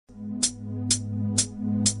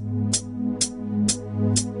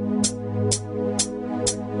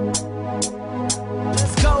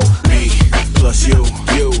plus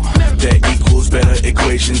you, that equals better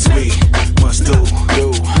equations. We must do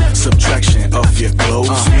subtraction of your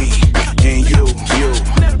clothes. Me and you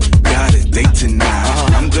got a date tonight.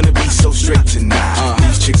 I'm gonna be so straight tonight.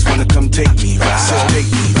 These chicks wanna come take me right. So take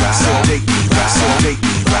me right. So take me right. So take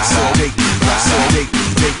me right. So take me right. So take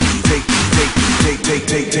me, take me, take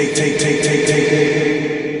me, take me, take.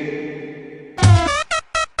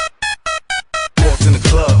 Walked in the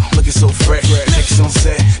club, looking so fresh. Chicks on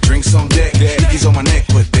set, drinks on deck. Niggas on my neck,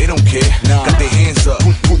 but they don't care. Got their hands up,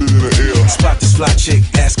 put it in the air. Spot this fly chick,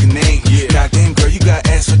 ask her name. Goddamn girl, you got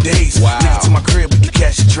ass for days. Nigga to my crib, we can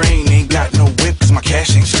catch a train. Ain't got no whip, cause my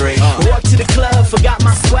cash ain't straight. Walked to the club, forgot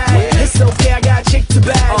my swag. It's okay, I got a chick to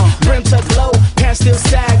bag. Brim tuck low, pants still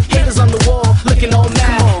sag. Haters on the wall, looking all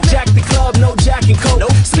mad. Jack the club, no Jack and Coke.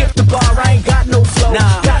 Skip the bar, I ain't got no flow.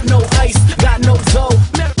 Got no ice, got no dough.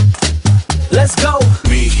 Let's go.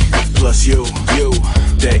 Me plus you,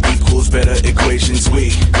 that equals better equations.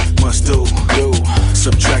 We must do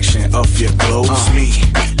subtraction of your clothes. Me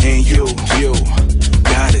and you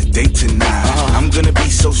got a date tonight. I'm gonna be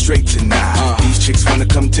so straight tonight. These chicks wanna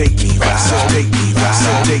come take me right. So take me right.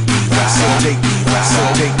 So take me right. So take me right. So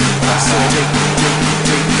take me right. So take me,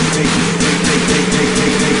 take me, take me, take me, take me, take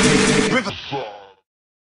me, take me, take me.